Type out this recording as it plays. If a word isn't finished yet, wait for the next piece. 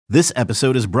This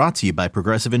episode is brought to you by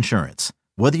Progressive Insurance.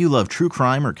 Whether you love true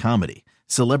crime or comedy,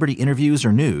 celebrity interviews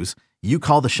or news, you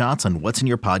call the shots on what's in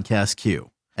your podcast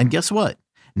queue. And guess what?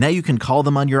 Now you can call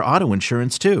them on your auto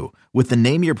insurance too with the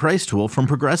Name Your Price tool from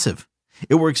Progressive.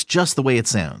 It works just the way it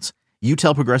sounds. You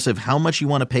tell Progressive how much you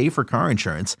want to pay for car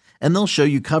insurance, and they'll show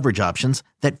you coverage options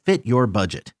that fit your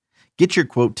budget. Get your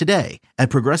quote today at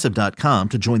Progressive.com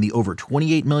to join the over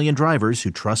 28 million drivers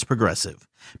who trust Progressive.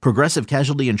 Progressive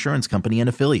Casualty Insurance Company and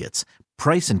Affiliates.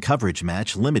 Price and coverage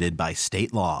match limited by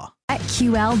state law. At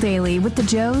QL Daily with the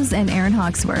Joes and Aaron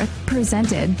Hawksworth,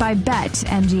 presented by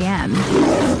BetMGM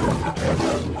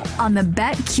on the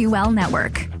BetQL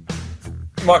Network.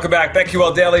 Welcome back.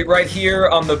 BetQL Daily right here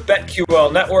on the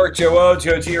BetQL Network. Joe O,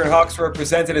 Joe G, and Hawksworth,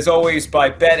 presented as always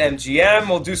by BetMGM.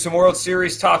 We'll do some World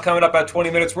Series talk coming up about 20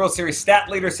 minutes. World Series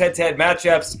stat leaders, head-to-head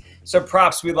matchups, some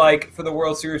props we like for the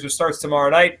World Series, which starts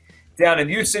tomorrow night down in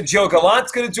Houston. Joe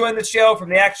Gallant's going to join the show from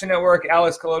the Action Network.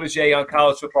 Alex Colodege on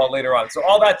college football later on. So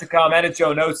all that to come, and a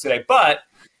Joe Notes today. But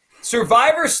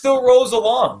Survivor still rolls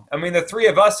along. I mean, the three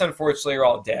of us, unfortunately, are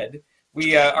all dead.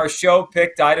 Our show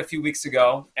pick died a few weeks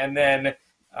ago, and then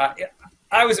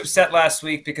I was upset last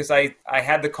week because I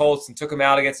had the Colts and took them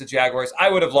out against the Jaguars. I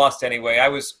would have lost anyway. I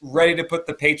was ready to put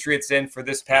the Patriots in for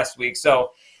this past week.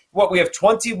 So we have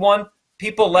 21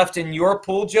 people left in your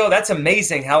pool, Joe. That's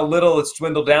amazing how little it's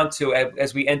dwindled down to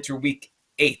as we enter week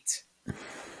 8.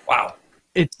 Wow.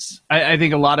 I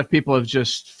think a lot of people have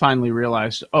just finally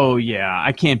realized, oh, yeah,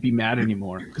 I can't be mad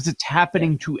anymore because it's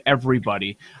happening to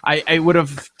everybody. I would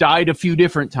have died a few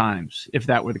different times if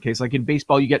that were the case. Like in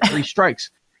baseball, you get 3 strikes.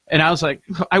 And I was like,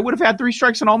 I would have had 3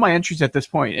 strikes on all my entries at this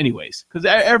point anyways, because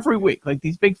every week, like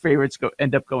these big favorites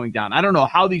end up going down. I don't know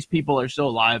how these people are still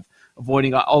alive,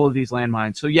 avoiding all of these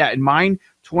landmines. So, yeah, in mine,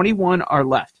 21 are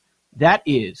left. That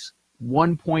is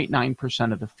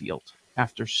 1.9% of the field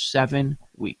after 7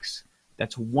 weeks.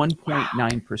 That's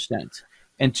 1.9%.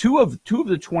 And two of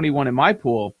the 21 in my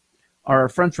pool are our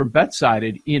friends from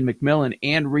BetSided, Ian McMillan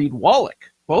and Reed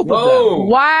Wallach. Both of them.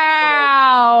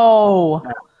 Wow.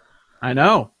 I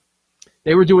know.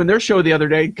 They were doing their show the other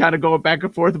day, kind of going back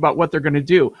and forth about what they're going to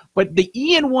do. But the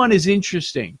Ian one is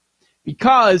interesting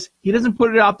because he doesn't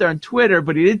put it out there on Twitter,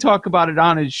 but he did talk about it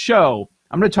on his show.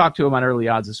 I'm going to talk to him on Early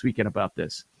Odds this weekend about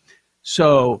this.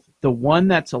 So the one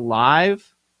that's alive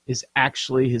is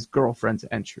actually his girlfriend's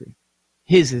entry.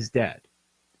 His is dead.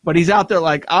 But he's out there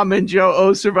like, I'm in Joe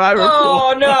O Survivor.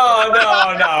 Oh,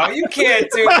 no. You can't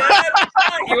do that. It's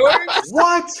not yours.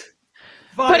 What?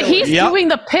 But he's doing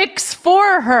the picks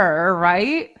for her,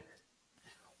 right?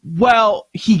 Well,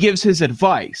 he gives his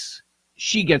advice.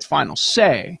 She gets final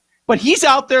say. But he's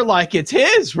out there like it's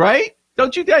his, right?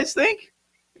 Don't you guys think?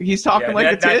 He's talking like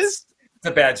it's his? It's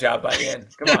a bad job by Ian.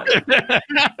 Come on.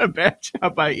 A bad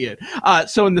job by Ian.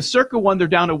 So in the Circa one, they're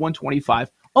down to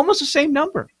 125. Almost the same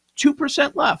number.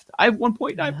 2% left. I have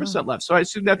 1.9% left. So I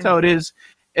assume that's how it is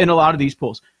in a lot of these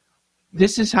polls.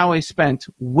 This is how I spent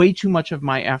way too much of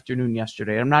my afternoon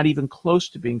yesterday. I'm not even close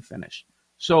to being finished.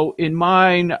 So in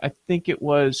mine, I think it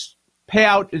was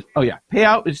payout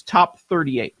is top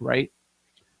 38, right?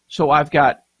 So I've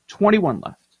got 21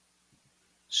 left.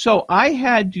 So I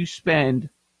had to spend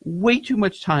way too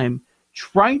much time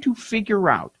trying to figure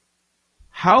out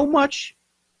how much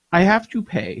I have to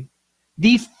pay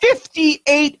the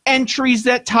 58 entries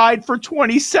that tied for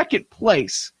 22nd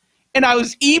place. And I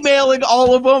was emailing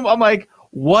all of them. I'm like,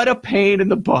 what a pain in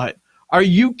the butt. Are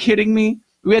you kidding me?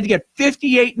 We had to get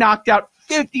 58 knocked out,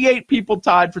 58 people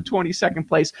tied for 22nd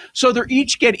place. So they're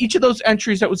each of those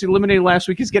entries that was eliminated last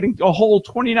week is getting a whole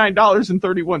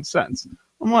 $29.31.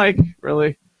 I'm like,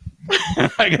 really?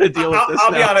 I got to deal with this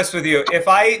I'll now. be honest with you. If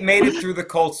I made it through the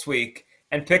Colts week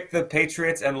and picked the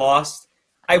Patriots and lost,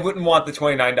 I wouldn't want the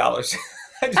 $29.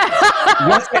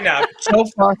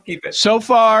 Keep it. So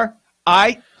far,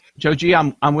 Joe G,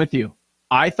 I'm with you.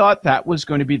 I thought that was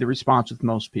going to be the response with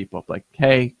most people. Like,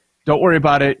 hey, don't worry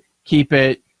about it. Keep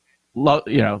it. Like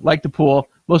the pool.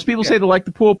 Most people say they like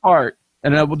the pool part,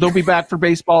 and they'll be back for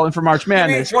baseball and for March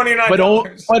Madness.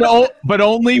 But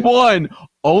only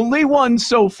one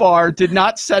so far did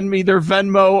not send me their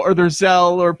Venmo or their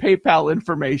Zelle or PayPal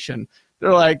information.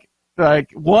 They're like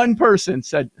one person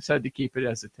said to keep it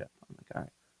as a tip. I'm like, all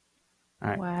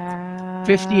right. Wow.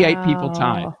 58 people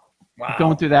tied. Wow.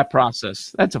 Going through that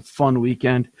process. That's a fun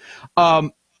weekend.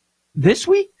 This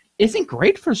week isn't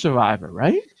great for Survivor,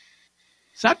 right?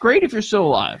 It's not great if you're still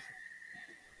alive.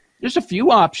 There's a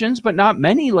few options, but not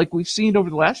many like we've seen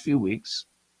over the last few weeks.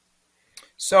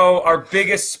 So our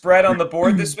biggest spread on the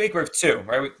board this week, we have 2,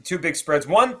 right? 2 big spreads.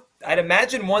 One, I'd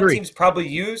imagine one 3. team's probably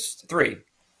used 3.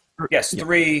 Yes,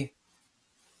 3.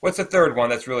 What's the third one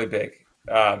that's really big?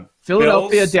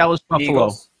 Philadelphia, Bills, Dallas, Buffalo.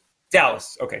 Eagles.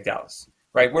 Dallas. Okay, Dallas.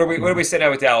 Right. What are we sitting at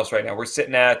with Dallas right now? We're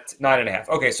sitting at 9.5.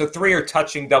 Okay, so 3 are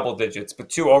touching double digits, but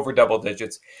 2 over double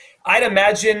digits. I'd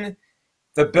imagine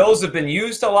the Bills have been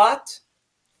used a lot.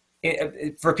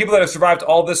 For people that have survived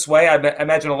all this way, I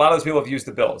imagine a lot of those people have used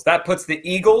the Bills. That puts the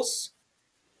Eagles,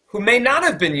 who may not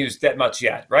have been used that much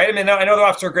yet, right? I mean, I know they're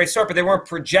off to a great start, but they weren't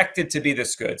projected to be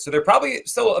this good, so they're probably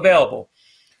still available.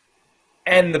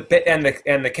 And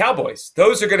the Cowboys,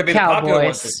 those are going to be the popular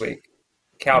ones this week.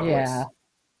 Cowboys. Yeah.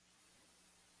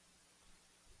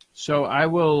 So I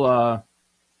will. I'll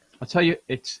tell you.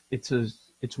 It's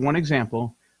one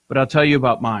example, but I'll tell you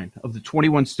about mine. Of the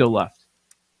 21 still left,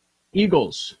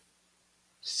 Eagles,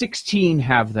 16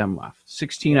 have them left.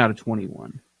 16 out of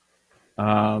 21.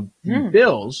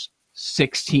 Bills,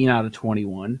 16 out of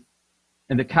 21,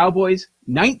 and the Cowboys,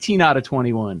 19 out of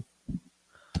 21.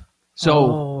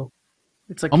 So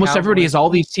it's like almost everybody has all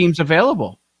these teams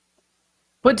available.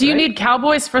 But do you need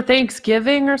Cowboys for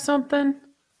Thanksgiving or something?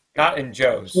 Not in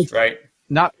Joe's, right?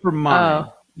 Not for mine.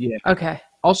 Oh. Yeah. Okay.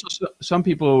 Also, some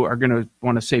people are going to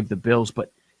want to save the Bills,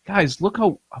 but guys, look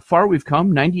how far we've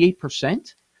come.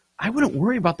 98%. I wouldn't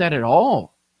worry about that at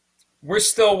all. We're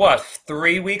still,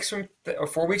 3 weeks or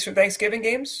 4 weeks from Thanksgiving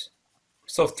games?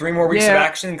 Still 3 more weeks of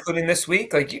action, including this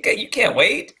week? Like, you can't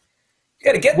wait. You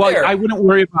got to get there. I wouldn't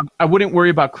worry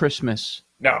about Christmas.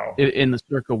 No. In the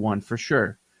Circa one, for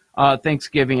sure.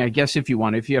 Thanksgiving, I guess, if you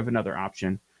have another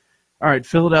option. All right,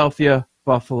 Philadelphia,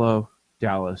 Buffalo,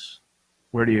 Dallas.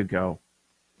 Where do you go?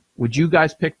 Would you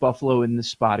guys pick Buffalo in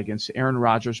this spot against Aaron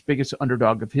Rodgers, biggest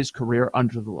underdog of his career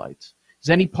under the lights?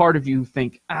 Does any part of you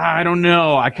think, I don't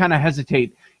know, I kind of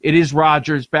hesitate. It is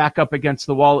Rodgers back up against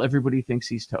the wall. Everybody thinks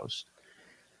he's toast.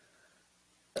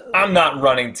 I'm not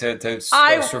running to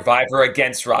Survivor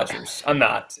against Rodgers. I'm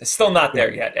not. It's still not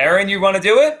there yet. Aaron, you want to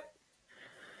do it?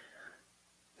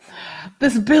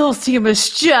 This Bills team is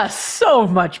just so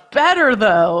much better,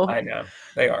 though. I know.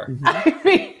 They are. I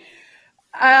mean,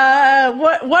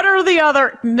 what are the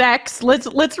other next?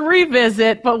 Let's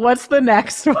revisit, but what's the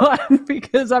next one?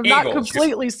 Because I'm not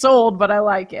completely sold, but I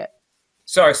like it.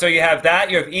 Sorry, so you have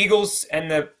that. You have Eagles and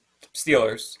the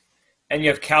Steelers, and you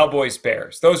have Cowboys,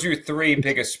 Bears. Those are your 3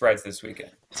 biggest spreads this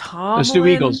weekend. Tomlin. Let's do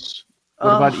Eagles.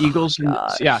 What about Eagles?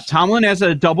 Tomlin as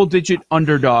a double-digit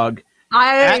underdog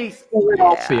at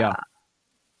Philadelphia. Yeah.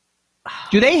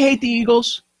 Do they hate the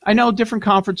Eagles? I know different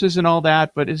conferences and all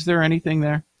that, but is there anything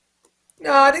there?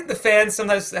 No, I think the fans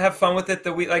sometimes have fun with it.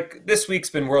 This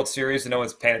week's been World Series, and no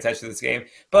one's paying attention to this game.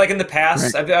 But like in the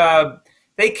past, right.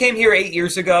 They came here 8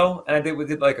 years ago, and I think we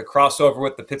did like a crossover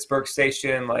with the Pittsburgh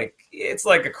station. Like it's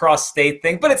like a cross-state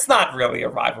thing, but it's not really a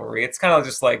rivalry. It's kind of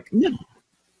just like,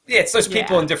 it's just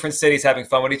people in different cities having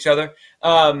fun with each other.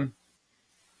 I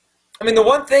mean, the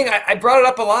one thing I brought it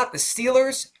up a lot: the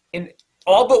Steelers in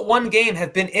all but one game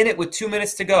have been in it with 2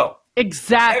 minutes to go.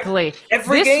 Exactly.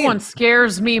 Every this game. One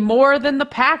scares me more than the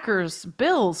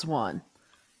Packers-Bills one.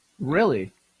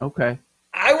 Really? Okay.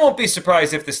 I won't be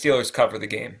surprised if the Steelers cover the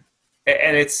game.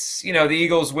 And it's, the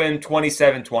Eagles win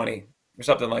 27-20 or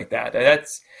something like that.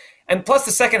 And plus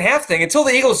the second half thing, until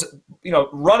the Eagles,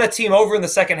 run a team over in the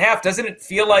second half, doesn't it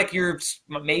feel like you're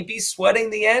maybe sweating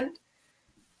the end?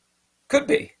 Could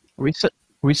be. Are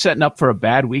we setting up for a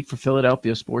bad week for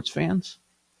Philadelphia sports fans?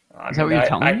 Is that what you're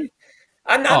telling me?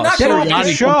 I'm not get off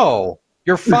the show.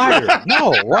 You're fired.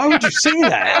 No, why would you say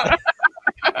that?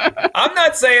 I'm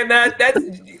not saying that.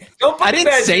 Don't put the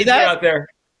bad juju out there.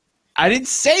 I didn't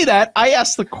say that. I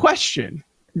asked the question.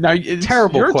 Now,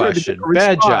 terrible question.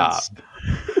 Bad job.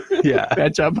 Yeah,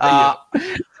 bad job.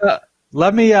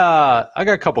 Let me. I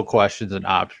got a couple questions and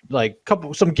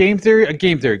some game theory. A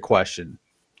game theory question.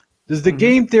 Does the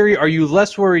game theory? Are you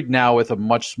less worried now with a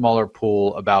much smaller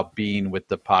pool about being with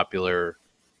the popular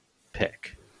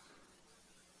pick?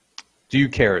 Do you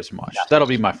care as much? That'll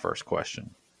be my first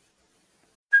question.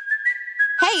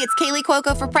 Hey, it's Kaylee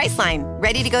Cuoco for Priceline.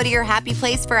 Ready to go to your happy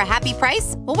place for a happy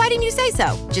price? Well, why didn't you say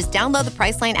so? Just download the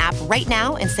Priceline app right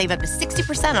now and save up to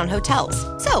 60% on hotels.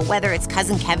 So whether it's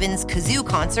Cousin Kevin's Kazoo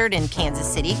Concert in Kansas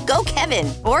City, go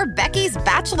Kevin, or Becky's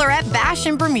Bachelorette Bash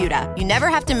in Bermuda, you never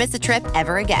have to miss a trip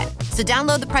ever again. So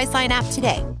download the Priceline app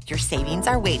today. Your savings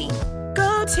are waiting.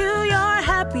 Go to your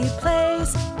happy place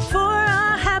for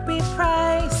a happy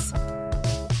price.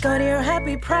 Go to your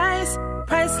happy price,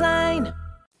 Priceline.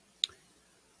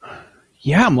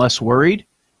 Yeah, I'm less worried.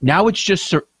 Now it's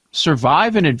just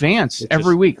survive and advance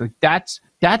every week. Like that's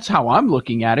how I'm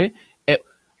looking at it.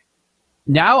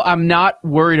 Now I'm not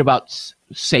worried about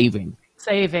saving.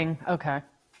 Saving, okay.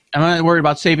 I'm not worried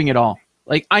about saving at all.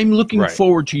 Like, I'm looking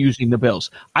forward to using the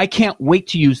Bills. I can't wait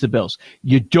to use the Bills.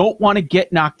 You don't want to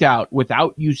get knocked out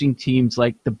without using teams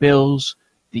like the Bills,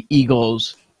 the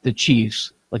Eagles, the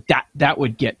Chiefs. Like, that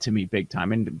would get to me big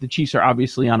time. And the Chiefs are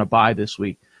obviously on a bye this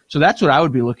week. So that's what I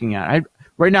would be looking at.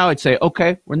 Right now, I'd say,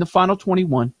 okay, we're in the final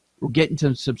 21. We're getting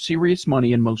to some serious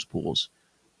money in most pools.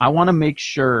 I want to make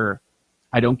sure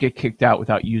I don't get kicked out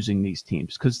without using these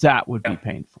teams, because that would be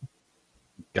painful.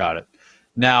 Got it.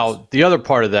 Now, the other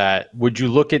part of that, would you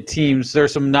look at teams?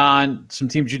 There's some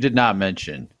teams you did not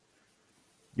mention.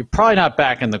 You're probably not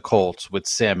backing the Colts with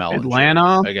Sam Ellinger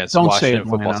Atlanta against don't Washington say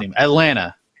football team.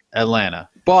 Atlanta.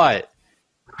 But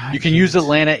you can use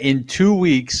Atlanta in 2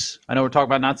 weeks. I know we're talking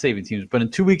about not saving teams, but in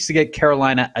 2 weeks to get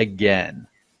Carolina again.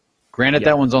 Granted,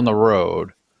 that one's on the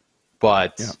road,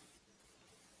 but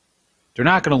they're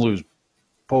not going to lose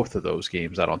both of those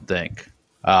games, I don't think.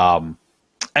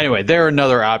 Anyway, they're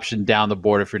another option down the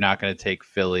board if you're not going to take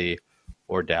Philly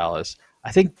or Dallas.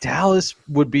 I think Dallas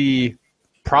would be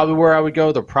probably where I would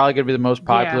go. They're probably going to be the most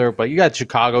popular, but you got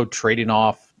Chicago trading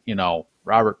off,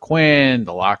 Robert Quinn.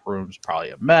 The locker room's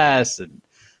probably a mess, and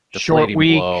short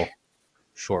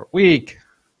week.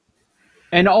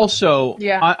 And also,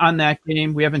 on that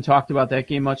game, we haven't talked about that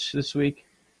game much this week.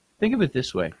 Think of it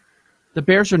this way. The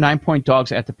Bears are 9-point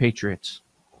dogs at the Patriots.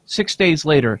 6 days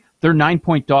later, they're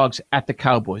 9-point dogs at the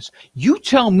Cowboys. You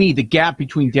tell me the gap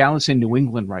between Dallas and New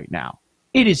England right now.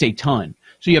 It is a ton.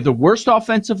 So you have the worst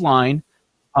offensive line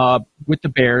with the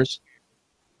Bears.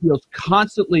 Feels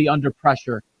constantly under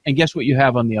pressure. And guess what you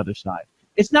have on the other side?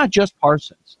 It's not just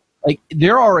Parsons. Like,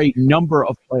 there are a number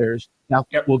of players now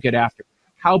we'll get after.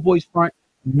 Cowboys front,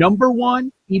 number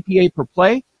 1 EPA per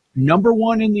play, number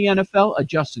 1 in the NFL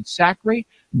adjusted sack rate,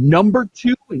 number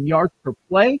 2 in yards per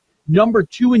play, number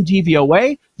 2 in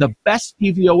DVOA, the best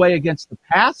DVOA against the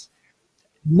pass,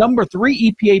 number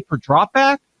 3 EPA per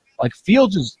dropback. Like,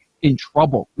 Fields is in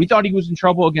trouble. We thought he was in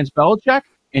trouble against Belichick,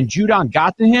 and Judon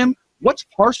got to him. What's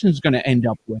Parsons going to end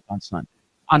up with on Sunday?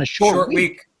 On a short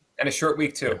week. And a short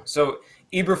week, too. So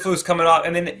Eberflus coming off,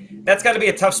 and then that's got to be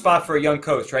a tough spot for a young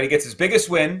coach, right? He gets his biggest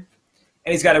win,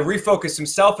 and he's got to refocus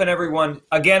himself and everyone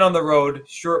again on the road,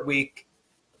 short week.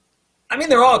 I mean,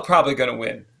 they're all probably going to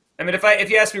win. I mean, if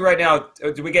you ask me right now,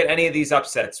 do we get any of these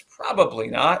upsets? Probably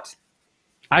not.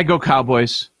 I'd go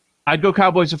Cowboys. I'd go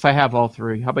Cowboys if I have all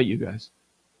three. How about you guys?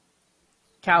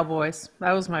 Cowboys.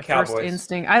 That was my first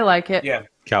instinct. I like it. Yeah.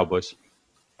 Cowboys.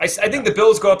 I think the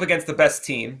Bills go up against the best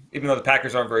team, even though the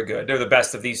Packers aren't very good. They're the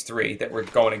best of these three that we're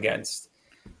going against.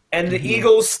 And the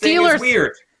Eagles thing is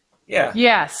weird. Yeah.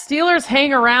 Yeah. Steelers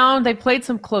hang around. They played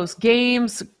some close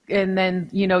games. And then,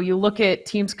 you look at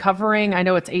teams covering. I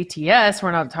know it's ATS.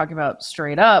 We're not talking about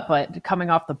straight up, but coming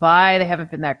off the bye, they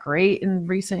haven't been that great in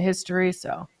recent history.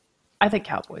 So I think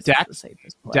Cowboys is the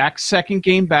safest play. Dak's second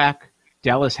game back.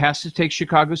 Dallas has to take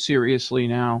Chicago seriously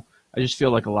now. I just feel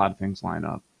like a lot of things line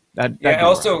up.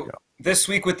 Also, this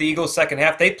week with the Eagles' second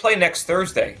half, they play next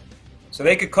Thursday. So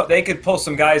they could pull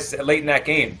some guys late in that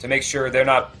game to make sure they're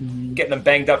not getting them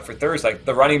banged up for Thursday. Like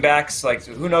the running backs, like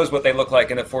who knows what they look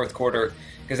like in the fourth quarter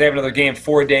because they have another game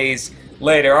 4 days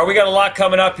later. We got a lot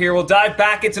coming up here. We'll dive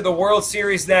back into the World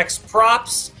Series next.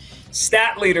 Props,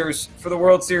 stat leaders for the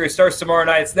World Series starts tomorrow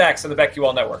night. It's next on the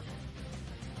BetQL Network.